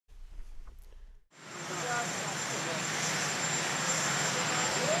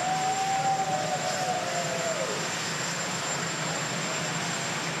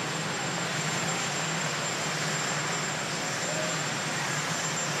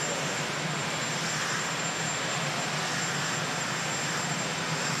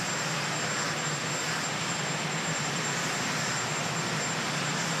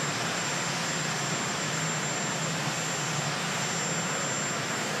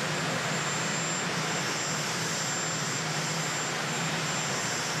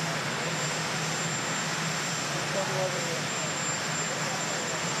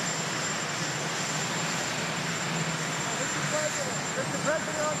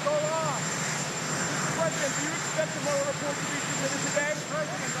go on. Mr. President, do you expect the Mueller report to be submitted today?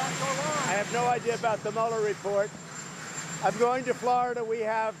 President, don't go on. I have no idea about the Mueller report. I'm going to Florida. We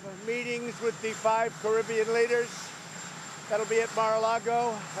have meetings with the 5 Caribbean leaders. That'll be at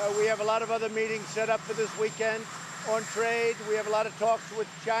Mar-a-Lago. We have a lot of other meetings set up for this weekend on trade. We have a lot of talks with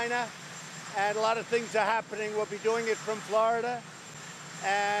China, and a lot of things are happening. We'll be doing it from Florida,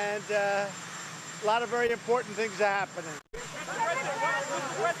 and a lot of very important things are happening. You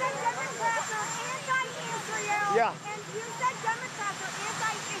said Democrats are anti-Israel, Yeah. and you said Democrats are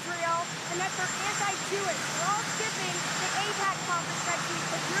anti-Israel, and that they're anti-Jewish. We're all skipping the AIPAC conference next week,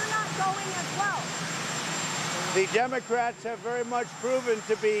 but you're not going as well. The Democrats have very much proven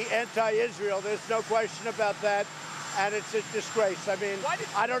to be anti-Israel. There's no question about that, and it's a disgrace. I mean,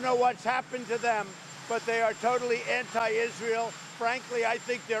 I don't know what's happened to them, but they are totally anti-Israel. Frankly, I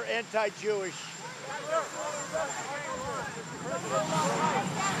think they're anti-Jewish.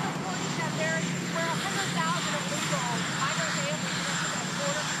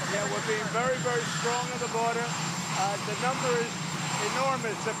 Yeah, we're being very, very strong on the border. The number is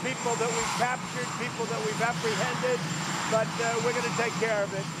enormous of people that we've captured, people that we've apprehended, but we're going to take care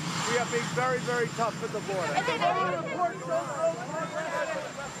of it. We are being very, very tough at the border.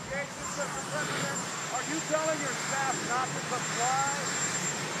 Are you telling your staff not to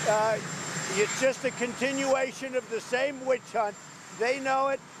comply? It's just a continuation of the same witch hunt. They know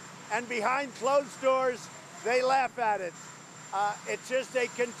it, and behind closed doors, they laugh at it. It's just a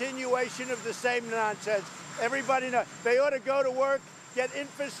continuation of the same nonsense. Everybody knows. They ought to go to work, get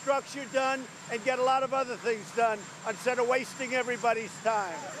infrastructure done, and get a lot of other things done instead of wasting everybody's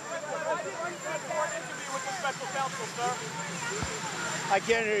time. I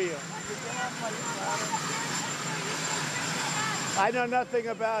can't hear you. I know nothing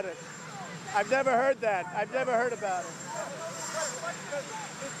about it. I've never heard that. I've never heard about it.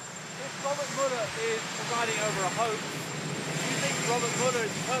 If Robert Mueller is presiding over a hoax, do you think Robert Mueller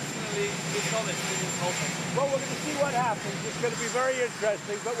is personally dishonest in his whole thing? Well, we're going to see what happens. It's going to be very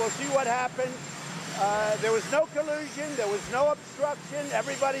interesting, but we'll see what happens. There was no collusion. There was no obstruction.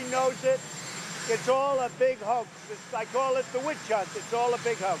 Everybody knows it. It's all a big hoax. I call it the witch hunt. It's all a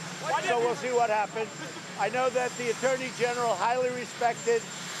big hoax. So we'll see what happens. I know that the Attorney General, highly respected,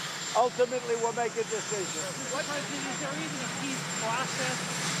 ultimately will make a decision. What, President, is there even a peace process?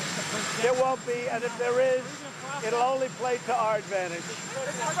 There won't be, and if there is, it'll only play to our advantage.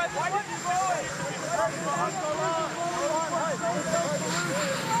 Why did you go?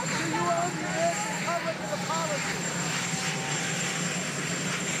 Do you own your public apology?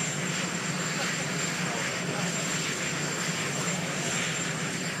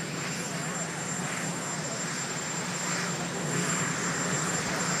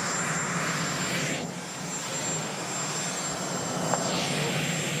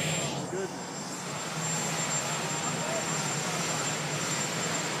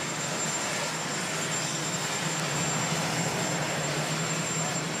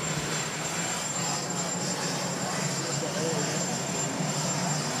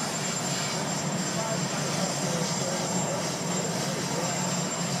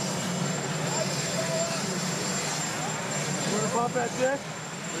 Pump that dick?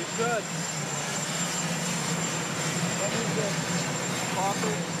 We should. What is this?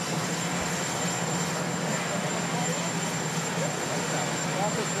 Coffee?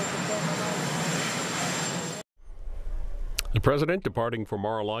 The president departing for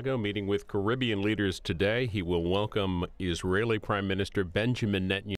Mar-a-Lago, meeting with Caribbean leaders today. He will welcome Israeli Prime Minister Benjamin Netanyahu.